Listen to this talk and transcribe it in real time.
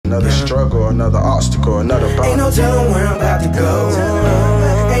Another struggle, another obstacle, another bound. Ain't no telling where I'm about to go.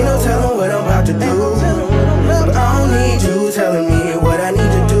 Ain't no telling what I'm about to do. But I don't need you telling me what I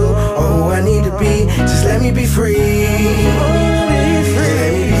need to do or who I need to be. Just let me be free. Let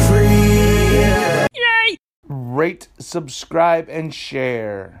me be free. Yay! Rate, subscribe, and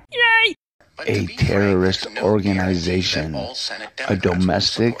share. Yay! A terrorist organization, a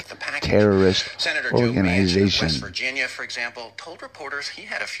domestic terrorist Senator organization. Joe Manchin of West Virginia, for example, told reporters he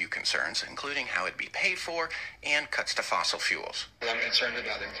had a few concerns, including how it'd be paid for and cuts to fossil fuels. I'm concerned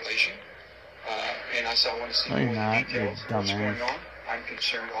about inflation, and I want to see No, you're more not, you details of what's dumbass. going on. I'm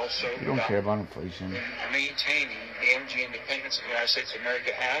concerned also You don't care about inflation. maintaining the energy independence the United States of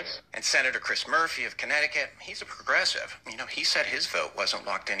America has. And Senator Chris Murphy of Connecticut, he's a progressive. He said his vote wasn't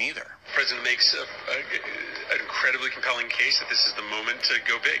locked in either. The president makes an incredibly compelling case that this is the moment to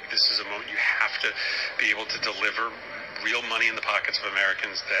go big. This is a moment you have to be able to deliver real money in the pockets of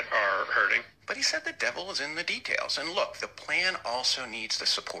Americans that are hurting. But he said the devil is in the details. And look, the plan also needs the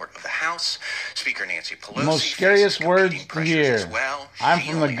support of the House. Speaker Nancy Pelosi. The most scariest words to hear. I'm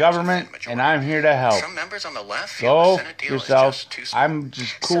from the government, and I'm here to help. Some members on the left feel Go the Senate deal is yourself. just too small. I'm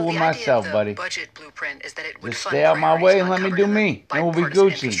just cool with the myself, idea of buddy. the budget blueprint is that it would Just fund stay out my priorities way and let me uncovered do in the me, and we'll be bipartisan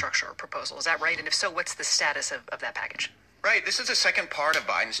Gucci. infrastructure proposal. Is that right? And if so, what's the status of that package? Right. This is the second part of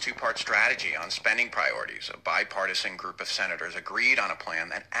Biden's two-part strategy on spending priorities. A bipartisan group of senators agreed on a plan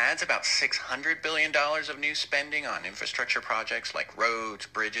that adds about $600 billion of new spending on infrastructure projects like roads,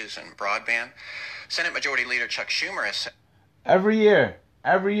 bridges, and broadband. Senate Majority Leader Chuck Schumer has said Every year,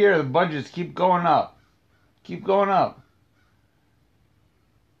 the budgets keep going up.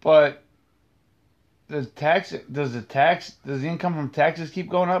 But does the income from taxes keep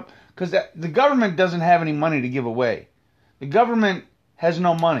going up? Because the government doesn't have any money to give away. The government has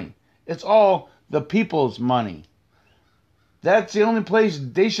no money. It's all the people's money. That's the only place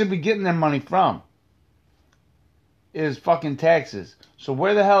they should be getting their money from, is fucking taxes. So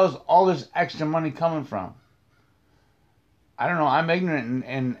where the hell is all this extra money coming from? I don't know. I'm ignorant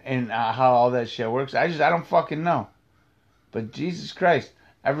in how all that shit works. I don't fucking know. But Jesus Christ,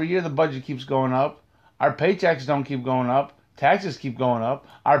 every year the budget keeps going up. Our paychecks don't keep going up. Taxes keep going up.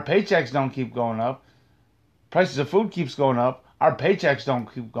 Our paychecks don't keep going up. Prices of food keeps going up. Our paychecks don't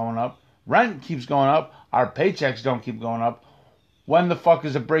keep going up. Rent keeps going up. Our paychecks don't keep going up. When the fuck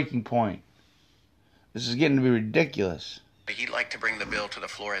is a breaking point? This is getting to be ridiculous. he'd like to bring the bill to the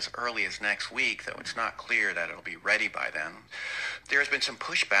floor as early as next week, though it's not clear that it'll be ready by then. There has been some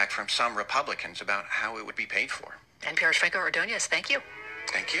pushback from some Republicans about how it would be paid for. NPR's Franco Ordonez, thank you.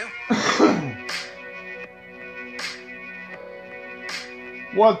 Thank you.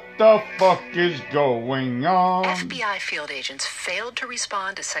 What the fuck is going on? FBI field agents failed to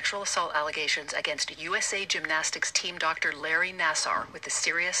respond to sexual assault allegations against USA Gymnastics team doctor Larry Nassar with the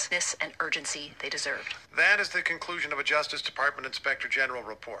seriousness and urgency they deserved. That is the conclusion of a Justice Department Inspector General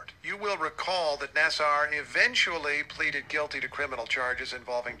report. You will recall that Nassar eventually pleaded guilty to criminal charges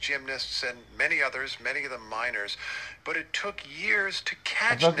involving gymnasts and many others, many of them minors. But it took years to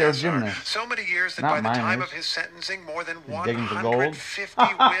catch Nassar. So many years that by the time of his sentencing, more than 150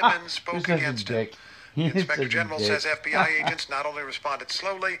 women spoke against him. The Inspector General says FBI agents not only responded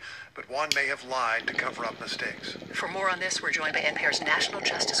slowly, but one may have lied to cover up mistakes. For more on this, we're joined by NPR's national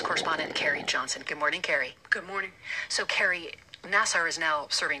justice correspondent, Carrie Johnson. Good morning, Carrie. Good morning. So, Carrie, Nassar is now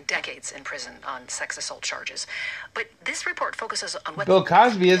serving decades in prison on sex assault charges. But this report focuses on what Bill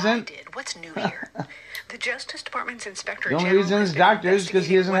Cosby isn't. did. What's new here? The Justice Department's Inspector The only General reason has he's been doctor is because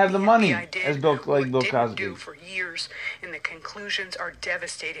he doesn't have the money investigating as what Bill didn't Cosby. do for years, and the conclusions are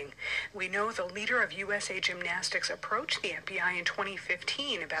devastating. We know the leader of USA Gymnastics approached the FBI in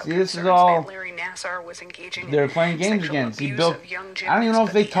 2015 about this is concerns all. that Larry Nassar was engaging They're in playing games sexual again. See, abuse Bill. of young I don't even know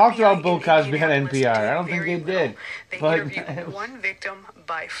if gymnasts, they but the talked about FBI Bill in Cosby on Indianapolis NPR. did I don't think very they did. They But interviewed one victim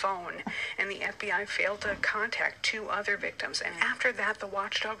by phone, and the FBI failed to contact two other victims. And after that, the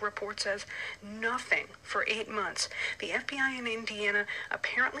watchdog report says nothing for 8 months. The FBI in Indiana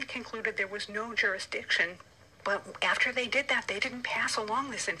apparently concluded there was no jurisdiction. But after they did that, they didn't pass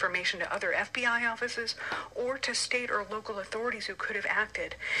along this information to other FBI offices or to state or local authorities who could have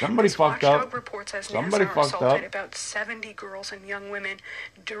acted. Somebody this fucked watchdog up. report says Somebody Nassar fucked assaulted up. about 70 girls and young women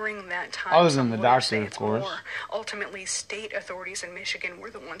during that time. Other than Some the lawyers doctor, say of it's course. more. Ultimately, state authorities in Michigan were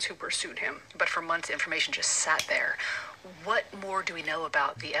the ones who pursued him. But for months, information just sat there. What more do we know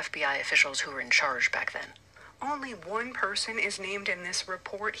about the FBI officials who were in charge back then? Only one person is named in this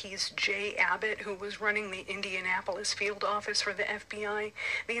report. He's Jay Abbott, who was running the Indianapolis field office for the FBI.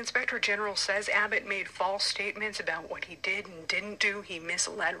 The Inspector General says Abbott made false statements about what he did and didn't do. He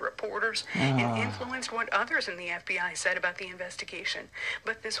misled reporters and influenced what others in the FBI said about the investigation.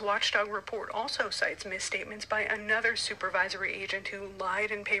 But this watchdog report also cites misstatements by another supervisory agent who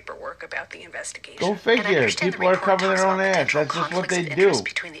lied in paperwork about the investigation. Go figure. People are covering their own ass. That's just what they do.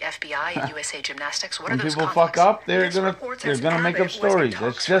 Between the FBI and USA Gymnastics. What when are those people conflicts? fuck up, they're gonna make up stories.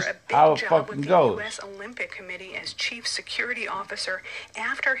 That's just how it fucking goes. U.S. Olympic Committee as chief security officer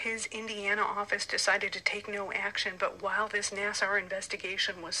after his Indiana office decided to take no action. But while this Nassar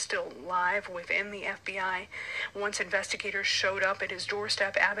investigation was still live within the FBI, once investigators showed up at his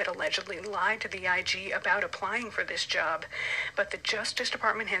doorstep, Abbott allegedly lied to the IG about applying for this job. But the Justice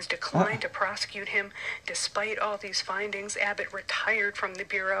Department has declined to prosecute him. Despite all these findings, Abbott retired from the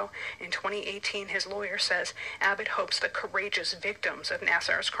Bureau. In 2018, his lawyer says Abbott hopes the courageous victims of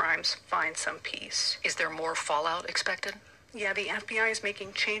Nassar's crimes find some peace. Is there more fallout expected? Yeah, the FBI is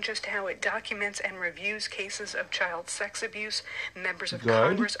making changes to how it documents and reviews cases of child sex abuse. Members of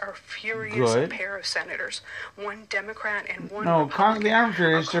Congress are furious. A pair of senators, one Democrat and one Republican, the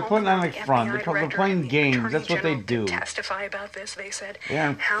arbitraries, they're putting on the front. They're playing games. That's what they do. Testify about this. They said they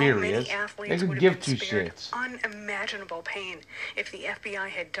aren't how furious. many athletes They would could have give been two spared shits. unimaginable pain if the FBI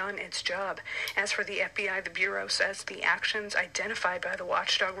had done its job. As for the FBI, the Bureau says the actions identified by the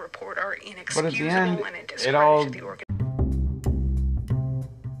watchdog report are inexcusable But at the end, and it it all discredits the organization.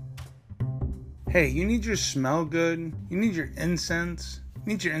 Hey, you need your smell good? You need your incense? You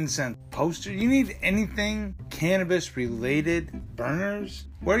need your incense poster? You need anything cannabis related? Burners?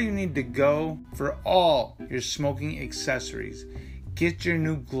 Where do you need to go for all your smoking accessories? Get your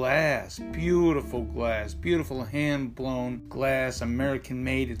new glass, beautiful hand blown glass, American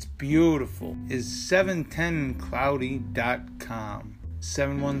made, it's beautiful. Is 710andcloudy.com.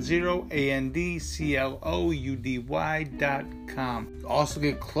 710andcloudy.com. Also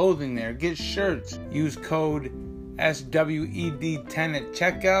get clothing there, get shirts. Use code SWED10 at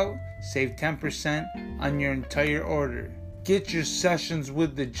checkout. Save 10% on your entire order. Get your Sessions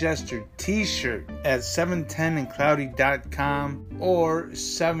with the Jester t-shirt at 710andcloudy.com or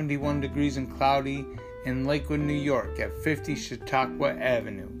 71 Degrees and Cloudy in Lakewood, New York at 50 Chautauqua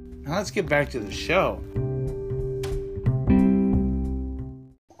Avenue. Now let's get back to the show.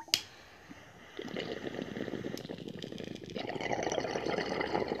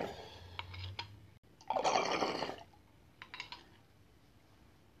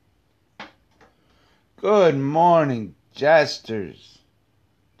 Good morning, jesters,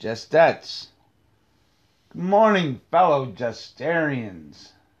 jestettes. Good morning, fellow jestarians.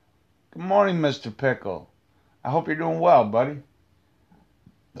 Good morning, Mr. Pickle. I hope you're doing well, buddy.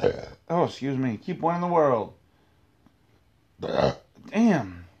 Oh, excuse me. Keep winning the world.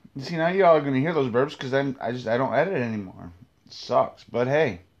 Damn. You see, now y'all are going to hear those burps because I don't edit anymore. It sucks. But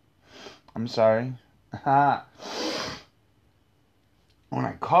hey, I'm sorry. When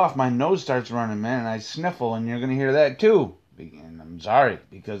I cough, my nose starts running, man, and I sniffle, and you're going to hear that too. And I'm sorry,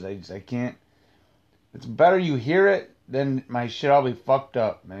 because I can't. It's better you hear it than my shit all be fucked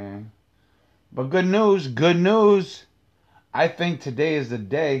up, man. But good news. I think today is the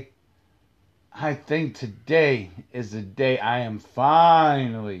day. I am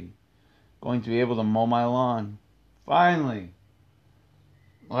finally going to be able to mow my lawn. Finally.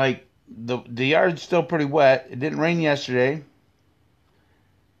 Like, the yard's still pretty wet. It didn't rain yesterday.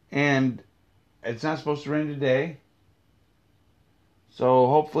 And it's not supposed to rain today. So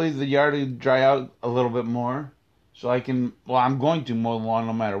hopefully the yard will dry out a little bit more. So I'm going to mow the lawn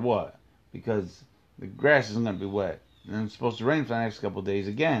no matter what. Because the grass isn't going to be wet. And it's supposed to rain for the next couple of days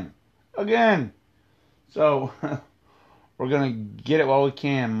again. So we're going to get it while we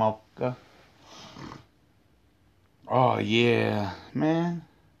can, motherfucker. Oh yeah, man.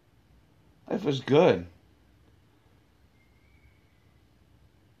 Life was good.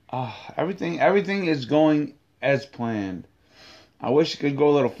 Everything is going as planned. I wish it could go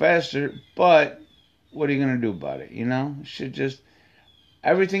a little faster, but what are you going to do about it, you know? It should just...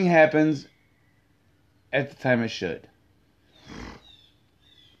 Everything happens at the time it should.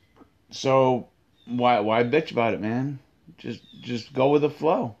 So, why bitch about it, man? Just go with the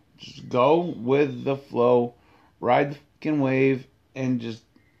flow. Just go with the flow. Ride the fucking wave and just...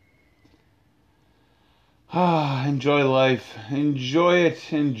 enjoy life. Enjoy it.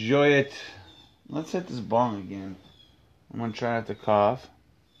 Let's hit this bong again. I'm going to try not to cough.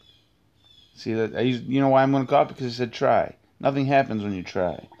 See that? You know why I'm going to cough? Because I said try. Nothing happens when you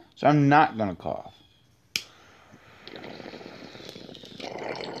try. So I'm not going to cough.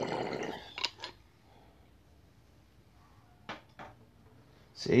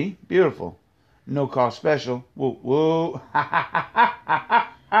 See? Beautiful. No cost special. Whoa, whoa. That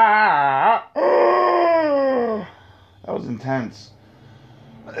was intense.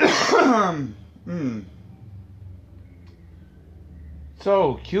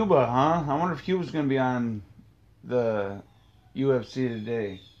 So, Cuba, huh? I wonder if Cuba's going to be on the UFC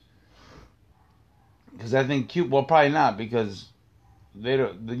today. Because I think Cuba, well, probably not, because the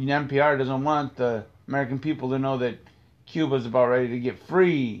NPR doesn't want the American people to know that Cuba's about ready to get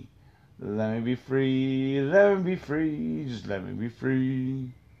free. Let me be free, let me be free, just let me be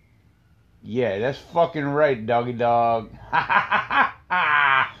free. Yeah, that's fucking right, doggy dog. We're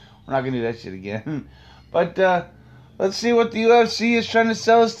not going to do that shit again. But, let's see what the UFC is trying to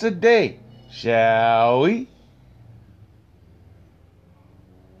sell us today, shall we?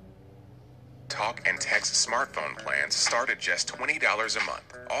 Talk and text smartphone plans start at just $20 a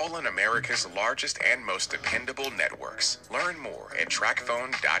month. All on America's largest and most dependable networks. Learn more at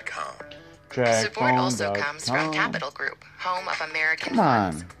TrackPhone.com. Support also comes from Capital Group, home of American Come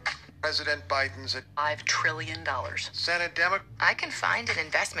on. President Biden's $5 trillion. Senate Democrat. I can find an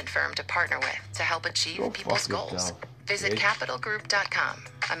investment firm to partner with to help achieve Go people's fuck goals. yourself, Visit bitch. CapitalGroup.com.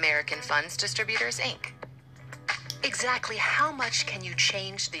 American Funds Distributors, Inc. Exactly how much can you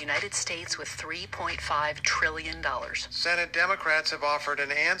change the United States with $3.5 trillion? Senate Democrats have offered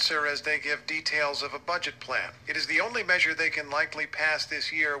an answer as they give details of a budget plan. It is the only measure they can likely pass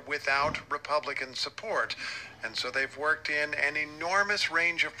this year without Republican support. And so they've worked in an enormous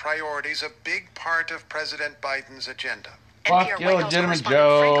range of priorities, a big part of President Biden's agenda. Fuck NPR you, White House legitimate correspondent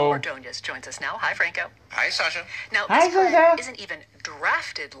Franco Joe. Ordonez joins us now. Hi, Franco. Hi, Sasha. Now, Hi, this plan Sasha. isn't even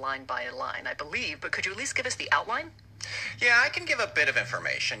drafted line by line, I believe, but could you at least give us the outline? Yeah, I can give a bit of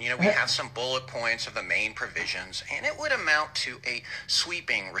information. You know, we have some bullet points of the main provisions, and it would amount to a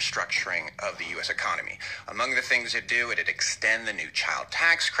sweeping restructuring of the U.S. economy. Among the things it do, it'd extend the new child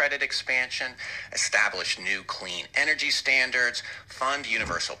tax credit expansion, establish new clean energy standards, fund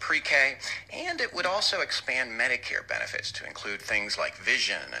universal pre-K, and it would also expand Medicare benefits to include things like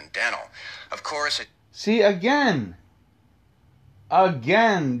vision and dental. Of course, it See, again,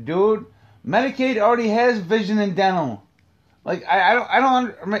 dude. Medicaid already has vision and dental. Like, I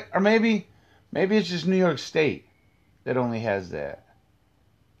don't, or maybe it's just New York State that only has that.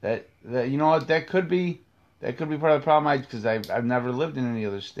 That you know what, that could be part of the problem. Because I've never lived in any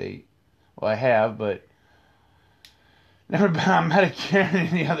other state. Well, I have, but never been on Medicare in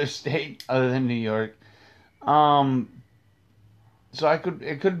any other state other than New York. So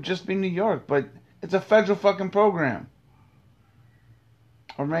it could just be New York, but it's a federal fucking program.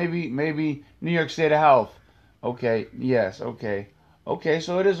 Or maybe New York State of Health. Okay, yes, okay. Okay,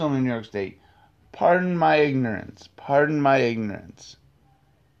 so it is only New York State. Pardon my ignorance.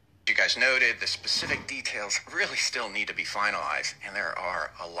 you guys noted, the specific details really still need to be finalized, and there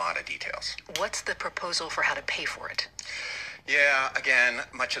are a lot of details. What's the proposal for how to pay for it? Yeah, again,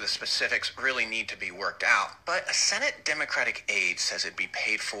 much of the specifics really need to be worked out, but a Senate Democratic aide says it'd be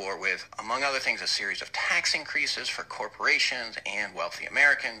paid for with, among other things, a series of tax increases for corporations and wealthy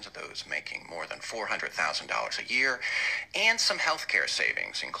Americans, those making more than $400,000 a year, and some health care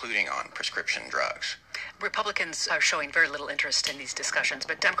savings, including on prescription drugs. Republicans are showing very little interest in these discussions,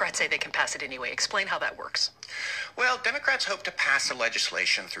 but Democrats say they can pass it anyway. Explain how that works. Well, Democrats hope to pass the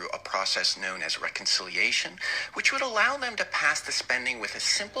legislation through a process known as reconciliation, which would allow them to pass the spending with a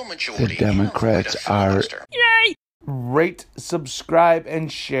simple majority. The Democrats are... Yay! Rate, subscribe,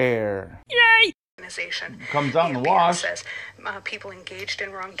 and share. Yay! Comes out in the wash. Says people engaged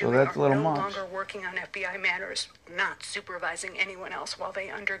in wrongdoing So that's a little are no much. longer working on FBI matters, not supervising anyone else while they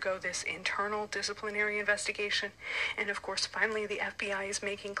undergo this internal disciplinary investigation. And of course, finally, the FBI is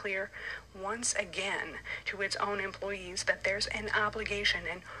making clear once again to its own employees that there's an obligation,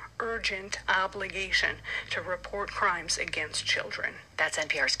 an urgent obligation, to report crimes against children. That's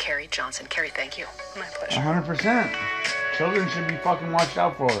NPR's Carrie Johnson. Carrie, thank you. My pleasure. 100%. Children should be fucking watched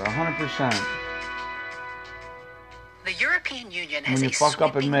out for. 100%. The European Union When has you a fuck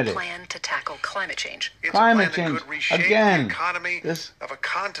up, sweeping admit it. plan to tackle climate change. It's Climate a plan change. that could reshape Again, the economy this- of a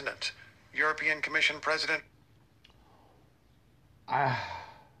continent. European Commission President.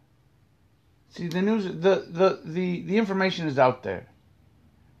 See, the news, the information is out there.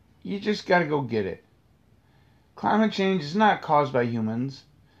 You just gotta go get it. Climate change is not caused by humans.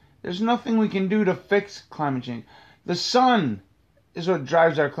 There's nothing we can do to fix climate change. The sun is what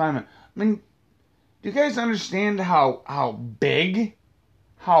drives our climate. I mean, do you guys understand how big,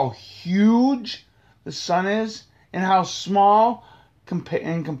 how huge the sun is, and how small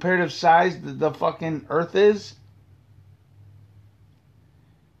in comparative size the fucking Earth is?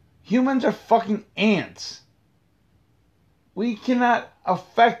 Humans are fucking ants. We cannot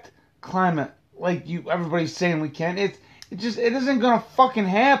affect climate like everybody's saying we can. It isn't gonna fucking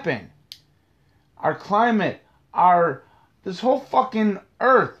happen. Our climate, this whole fucking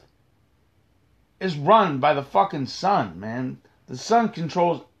earth is run by the fucking sun, man. The sun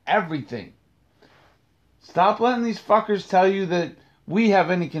controls everything. Stop letting these fuckers tell you that we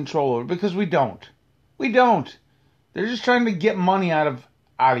have any control over it, because we don't. We don't. They're just trying to get money out of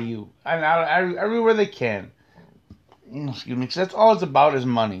you and out of everywhere they can. Excuse me, 'cause that's all it's about is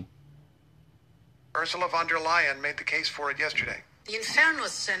money. Ursula von der Leyen made the case for it yesterday. The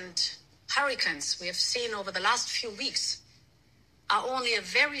infernos and hurricanes we have seen over the last few weeks are only a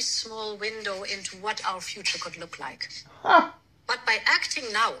very small window into what our future could look like. Huh. But by acting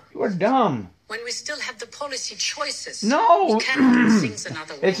now, You are dumb. when we still have the policy choices, No. we can do things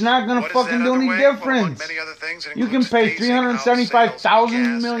another way. It's not going to What is fucking that do other any way? Well, difference. among many other things, it You can includes pay phasing out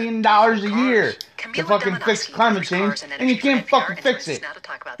 $375,000 million a year to fucking Dominowski fix climate change, covers and you can't NPR fucking fix joins it. us now to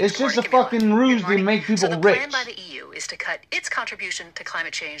talk about this. It's Good just a morning, Camilla. fucking ruse Good to morning. make people So the rich. plan by the EU is to cut its contribution to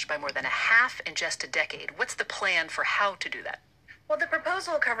climate change by more than a half in just a decade. What's the plan for how to do that? Well, the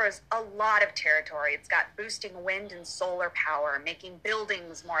proposal covers a lot of territory. It's got boosting wind and solar power, making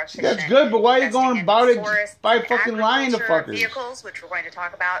buildings more efficient. That's good, but why are you investing going in about it forests by and fucking lying to agriculture, fuckers? Vehicles, which we're going to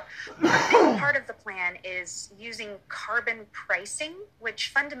talk about. A big part of the plan is using carbon pricing, which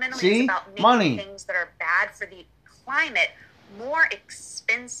fundamentally See? is about making Money. things that are bad for the climate more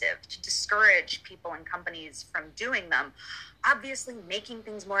expensive to discourage people and companies from doing them. Obviously, making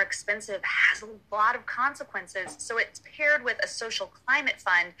things more expensive has a lot of consequences, so it's paired with a social climate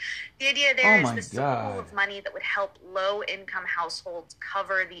fund. The idea there is my this God. pool of money that would help low-income households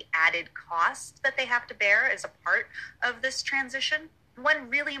cover the added cost that they have to bear as a part of this transition. One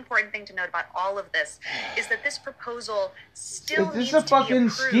really important thing to note about all of this is that this proposal still Is needs this a to fucking be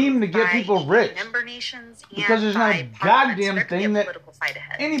approved scheme to get by people EU rich? member nations Because and there's not by a parliaments. goddamn There could be a thing that political fight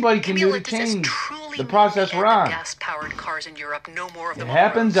ahead. anybody can do Camilla, to does this change truly the process mean we're the on. gas-powered cars in Europe, no more of It them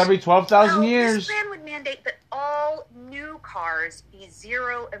happens every 12,000 Well, years. This plan would mandate that all new cars be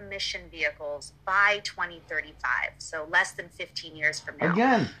zero-emission vehicles by 2035, so less than 15 years from now.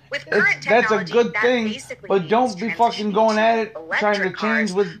 Again, With current that's a technology, good that thing, basically but means don't be fucking transitioning going to at it trying to electric change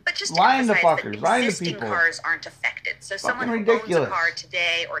cars, with but just lying to emphasize that fuckers, lying to existing people. cars aren't affected. So someone who ridiculous. owns a car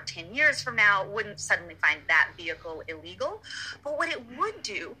today or 10 years from now wouldn't suddenly find that vehicle illegal. But what it would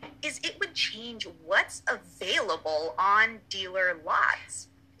do is it would change what's available on dealer lots.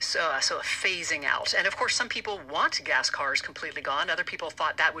 So a phasing out. And of course, some people want gas cars completely gone. Other people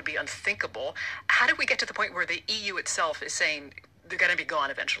thought that would be unthinkable. How did we get to the point where the EU itself is saying they're going to be gone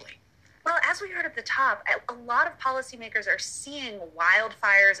eventually? Well, as we heard at the top, a lot of policymakers are seeing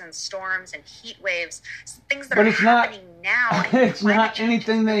wildfires and storms and heat waves, things that But are it's not- happening now. It's not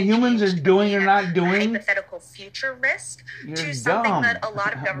anything that humans are doing or not doing. Hypothetical future risk You're to something dumb. that a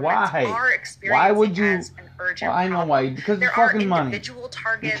lot of governments Why? are experiencing Why would you? as an urgent Well, I know problem. why. Because there it's fucking are money. individual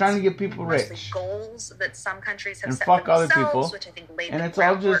targets, You're trying to get people mostly rich. goals that some countries have And set fuck for other themselves, people. which I think laid And the it's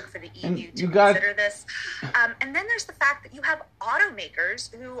all groundwork just- for the and EU to you got- consider this. And then there's the fact that you have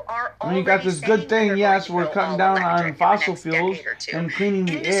automakers who are I mean, you got already this saying good that thing. they're Yes, going we're to go cutting all down electric on in the fossil next fuels decade or two. and cleaning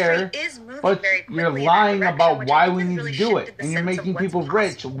the Industry air, is moving but very you're quickly in that lying direction, about which I why think we has need really to do it, shifted the and you're sense of making what's people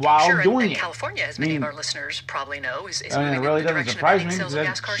rich possible. while Sure, doing and it. California, as many of our listeners probably know, is I mean, moving it in really the doesn't direction of surprise banning me sales because of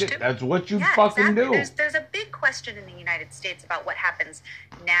gas cars too. that's what you Yeah, fucking exactly. do. There's a big question in the United States about what happens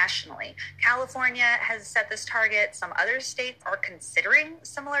nationally. California has set this target. Some other states are considering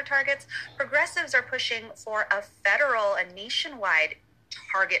similar targets. Progressives are pushing for a federal, a nationwide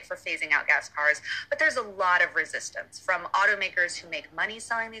target for phasing out gas cars, but there's a lot of resistance from automakers who make money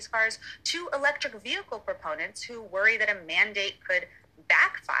selling these cars to electric vehicle proponents who worry that a mandate could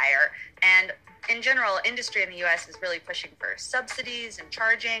backfire. And in general, industry in the U.S. is really pushing for subsidies and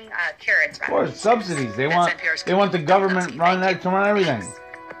charging carrots. Of course, subsidies. They want the government running that to run everything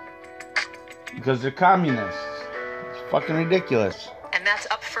because they're communists. It's fucking ridiculous. And that's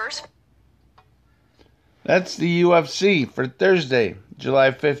up first. That's the UFC for Thursday,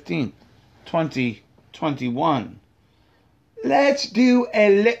 July 15th, 2021. Let's do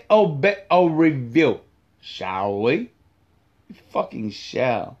a little bit of review, shall we? We fucking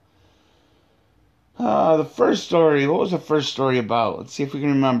shall. The first story, what was the first story about? Let's see if we can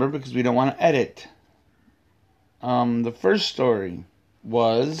remember because we don't want to edit. The first story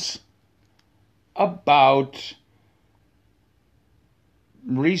was about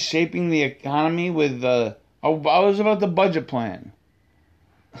reshaping the economy with it was about the budget plan.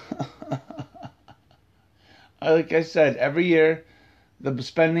 Like I said, every year the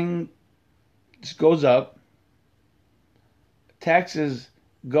spending just goes up, taxes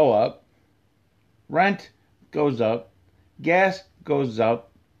go up, rent goes up, gas goes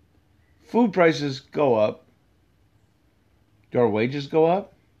up, food prices go up. Do our wages go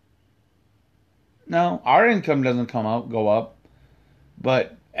up? No, our income doesn't go up,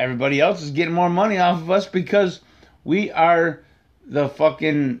 but everybody else is getting more money off of us because we are the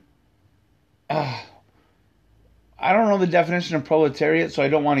fucking... I don't know the definition of proletariat, so I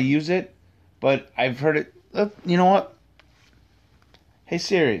don't want to use it, but I've heard it. You know what? Hey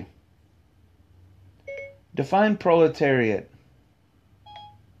Siri, define proletariat.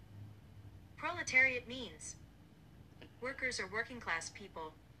 Proletariat means workers or working class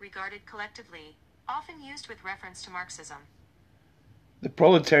people, regarded collectively, often used with reference to Marxism. The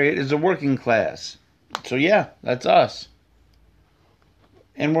proletariat is a working class. So yeah, that's us.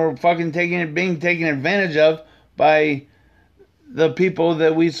 And we're fucking being taken advantage of by the people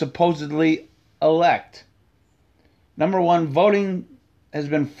that we supposedly elect. Number one, voting has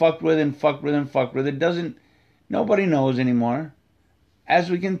been fucked with and fucked with and fucked with. Nobody knows anymore. As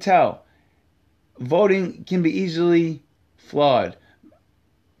we can tell, voting can be easily flawed.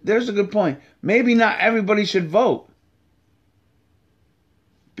 There's a good point. Maybe not everybody should vote.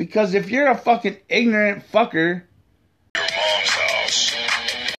 Because if you're a fucking ignorant fucker...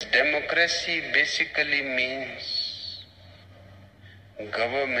 Democracy basically means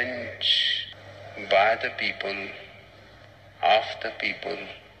government by the people, of the people,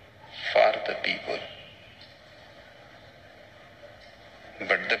 for the people.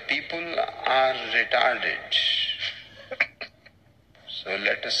 But the people are retarded. So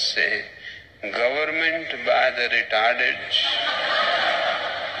let us say, government by the retarded,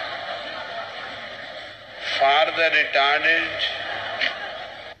 for the retarded,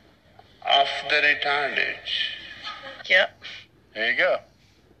 of the retarded. Yep. There you go.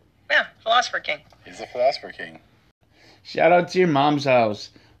 Yeah, Philosopher King. He's the Philosopher King. Shout out to your mom's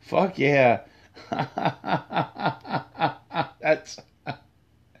house. Fuck yeah. That's...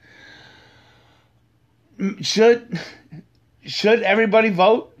 Should everybody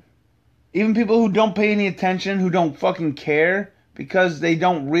vote? Even people who don't pay any attention, who don't fucking care because they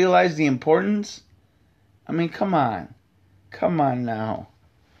don't realize the importance? I mean, come on. Come on now.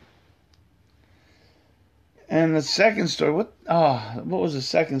 And the second story, what was the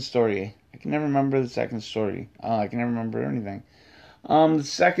second story? I can never remember the second story. I can never remember anything. The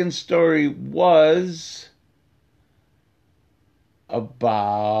second story was about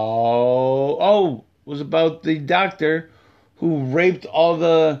the doctor who raped all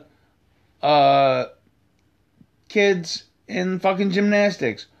the kids in fucking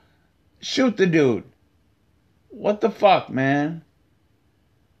gymnastics. Shoot the dude. What the fuck, man?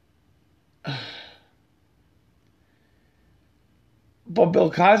 But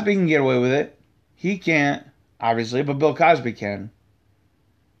Bill Cosby can get away with it. He can't, obviously, but Bill Cosby can.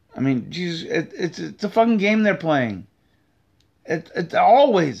 I mean, Jesus, it's a fucking game they're playing. It's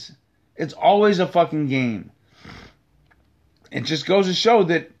always a fucking game. It just goes to show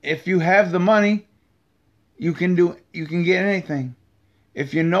that if you have the money, you can get anything.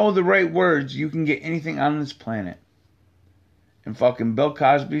 If you know the right words, you can get anything on this planet. And fucking Bill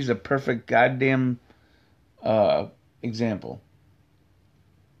Cosby's a perfect goddamn example.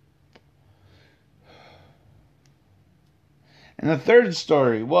 And the third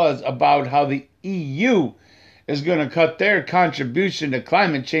story was about how the EU is going to cut their contribution to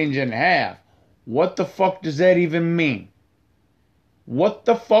climate change in half. What the fuck does that even mean? What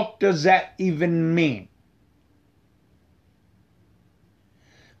the fuck does that even mean?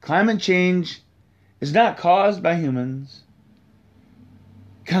 Climate change is not caused by humans.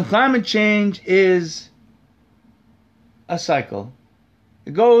 Climate change is a cycle.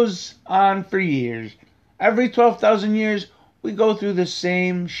 It goes on for years. Every 12,000 years, we go through the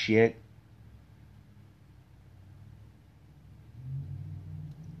same shit.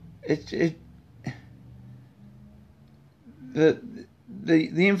 The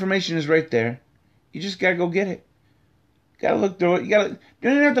information is right there. You just gotta go get it. Gotta look through it. You don't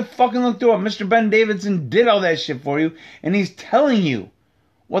even have to fucking look through it. Mr. Ben Davidson did all that shit for you, and he's telling you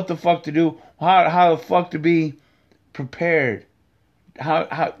what the fuck to do, how the fuck to be prepared.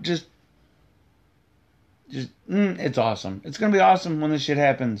 It's awesome. It's gonna be awesome when this shit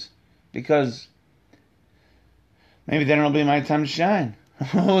happens, because maybe then it'll be my time to shine.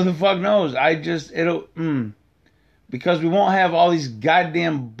 Who the fuck knows? Because we won't have all these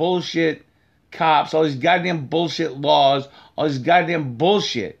goddamn bullshit cops, all these goddamn bullshit laws, all this goddamn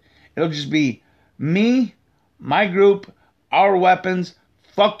bullshit. It'll just be me, my group, our weapons,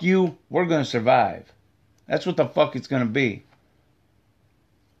 fuck you, we're gonna survive. That's what the fuck it's gonna be.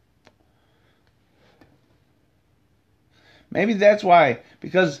 Maybe that's why,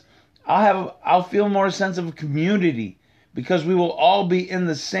 because I'll feel more sense of community, because we will all be in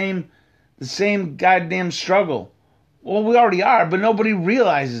the same goddamn struggle. Well, we already are, but nobody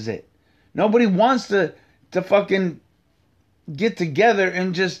realizes it. Nobody wants to fucking get together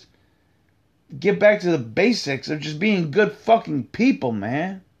and just get back to the basics of just being good fucking people,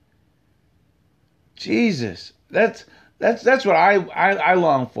 man. Jesus. That's what I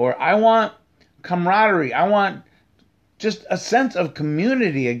long for. I want camaraderie. I want just a sense of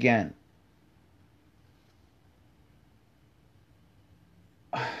community again.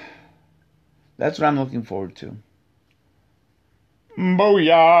 That's what I'm looking forward to.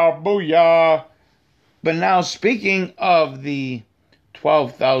 Booyah, booyah. But now, speaking of the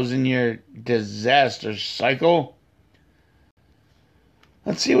 12,000-year disaster cycle,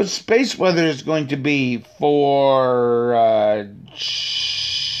 let's see what space weather is going to be for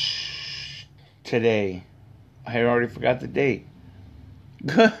today. I already forgot the date.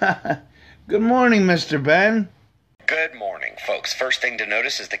 Good morning, Mr. Ben. Good morning, folks. First thing to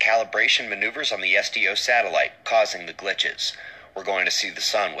notice is the calibration maneuvers on the SDO satellite causing the glitches. We're going to see the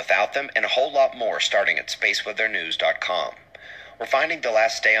sun without them and a whole lot more starting at spaceweathernews.com. We're finding the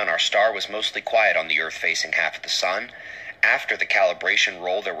last day on our star was mostly quiet on the Earth-facing half of the sun. After the calibration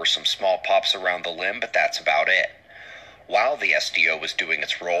roll, there were some small pops around the limb, but that's about it. While the SDO was doing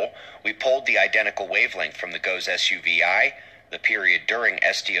its roll, we pulled the identical wavelength from the GOES SUVI. The period during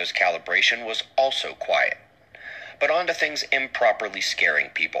SDO's calibration was also quiet. But on to things improperly scaring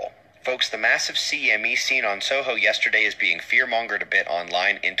people. Folks, the massive CME seen on Soho yesterday is being fearmongered a bit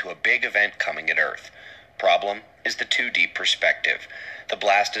online into a big event coming at Earth. Problem is the 2D perspective. The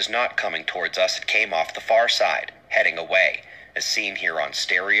blast is not coming towards us, it came off the far side, heading away, as seen here on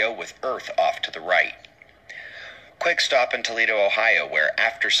stereo with Earth off to the right. Quick stop in Toledo, Ohio, where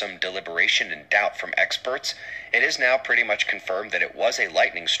after some deliberation and doubt from experts, it is now pretty much confirmed that it was a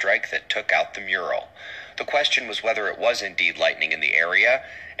lightning strike that took out the mural. The question was whether it was indeed lightning in the area,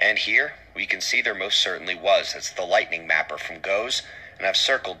 and here we can see there most certainly was. It's the lightning mapper from GOES, and I've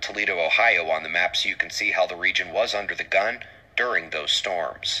circled Toledo, Ohio on the map so you can see how the region was under the gun during those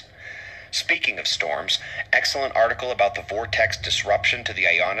storms. Speaking of storms, excellent article about the vortex disruption to the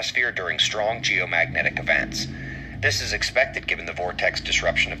ionosphere during strong geomagnetic events. This is expected given the vortex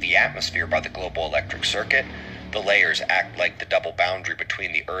disruption of the atmosphere by the global electric circuit. The layers act like the double boundary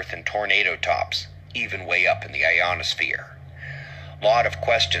between the Earth and tornado tops, even way up in the ionosphere. Lot of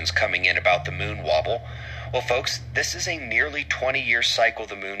questions coming in about the moon wobble. Well, folks, this is a nearly 20-year cycle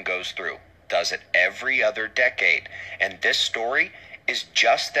the moon goes through. Does it every other decade. And this story is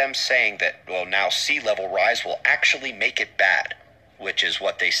just them saying that, well, now sea level rise will actually make it bad, which is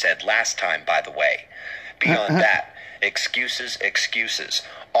what they said last time, by the way. Beyond that, excuses, excuses,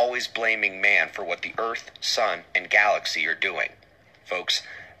 always blaming man for what the Earth, sun, and galaxy are doing. Folks,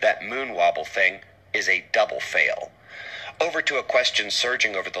 that moon wobble thing is a double fail. Over to a question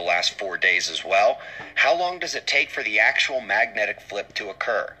surging over the last 4 days as well. How long does it take for the actual magnetic flip to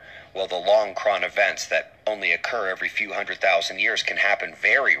occur? Well, the long chron events that only occur every few 100,000 years can happen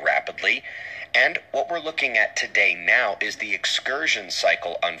very rapidly. And what we're looking at today now is the excursion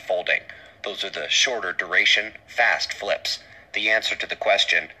cycle unfolding. Those are the shorter duration, fast flips. The answer to the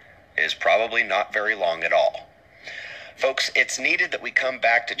question is probably not very long at all. Folks, it's needed that we come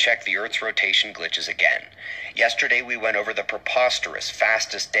back to check the Earth's rotation glitches again. Yesterday we went over the preposterous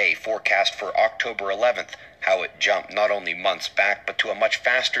fastest day forecast for October 11th, how it jumped not only months back but to a much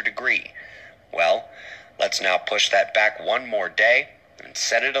faster degree. Well, let's now push that back one more day and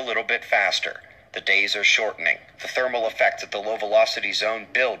set it a little bit faster. The days are shortening. The thermal effects at the low velocity zone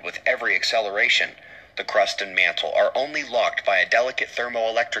build with every acceleration. The crust and mantle are only locked by a delicate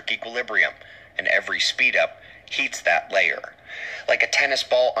thermoelectric equilibrium, and every speed up heats that layer. Like a tennis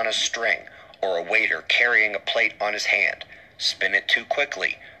ball on a string, or a waiter carrying a plate on his hand. Spin it too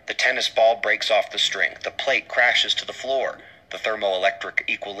quickly. The tennis ball breaks off the string. The plate crashes to the floor. The thermoelectric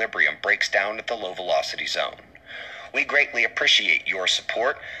equilibrium breaks down at the low velocity zone. We greatly appreciate your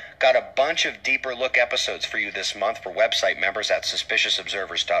support. Got a bunch of deeper look episodes for you this month for website members at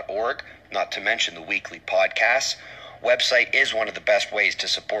suspiciousobservers.org, not to mention the weekly podcasts. Website is one of the best ways to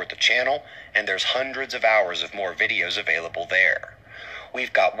support the channel, and there's hundreds of hours of more videos available there.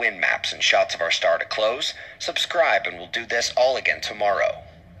 We've got wind maps and shots of our star to close. Subscribe and we'll do this all again tomorrow.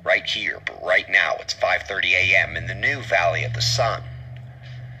 Right here, but right now it's 5:30 a.m. in the new Valley of the Sun.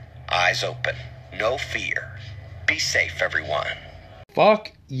 Eyes open, no fear. Be safe, everyone.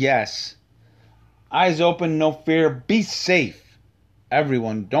 Fuck yes. Eyes open, no fear. Be safe,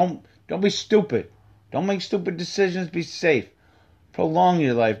 everyone. Don't be stupid. Don't make stupid decisions. Be safe. Prolong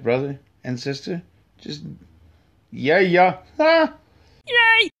your life, brother and sister. Just yeah. Ah.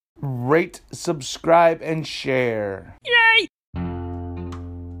 Yay! Rate, subscribe, and share. Yay!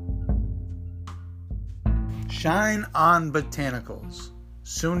 Shine On Botanicals,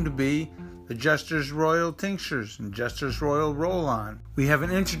 soon to be the Jester's Royal Tinctures and Jester's Royal Roll-On. We have an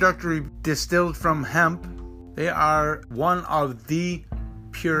introductory distilled from hemp. They are one of the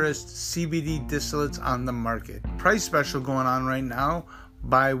purest CBD distillates on the market. Price special going on right now.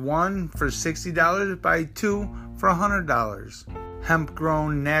 Buy one for $60, buy two for $100. Hemp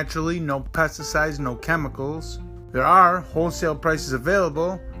grown naturally, no pesticides, no chemicals. There are wholesale prices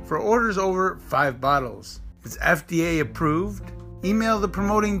available for orders over 5 bottles. It's FDA approved. Email the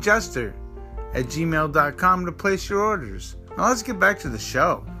promoting jester at gmail.com to place your orders. Now let's get back to the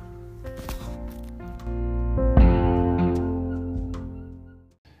show.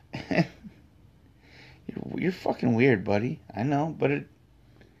 You're fucking weird, buddy. I know, but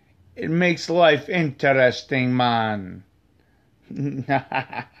it makes life interesting, man. You're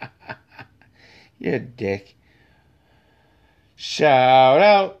a dick. Shout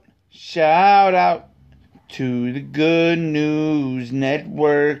out to the Good News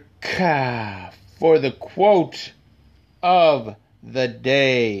Network for the quote of the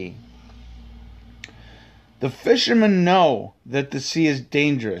day. The fishermen know that the sea is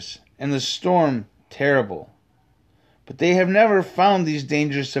dangerous and the storm terrible, but they have never found these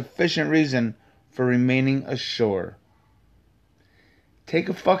dangers sufficient reason for remaining ashore. Take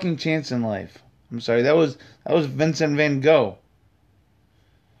a fucking chance in life. I'm sorry, that was Vincent van Gogh.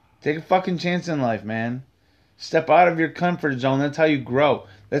 Take a fucking chance in life, man. Step out of your comfort zone. That's how you grow.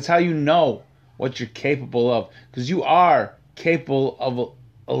 That's how you know what you're capable of. Because you are capable of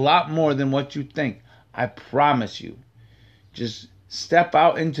a lot more than what you think. I promise you. Just step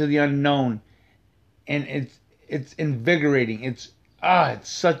out into the unknown. And it's invigorating. It's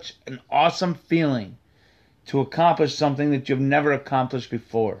such an awesome feeling to accomplish something that you've never accomplished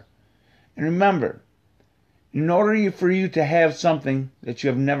before. And remember, in order for you to have something that you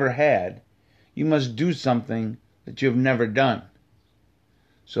have never had, you must do something that you have never done.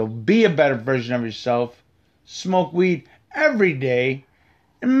 So be a better version of yourself, smoke weed every day,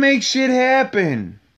 and make shit happen.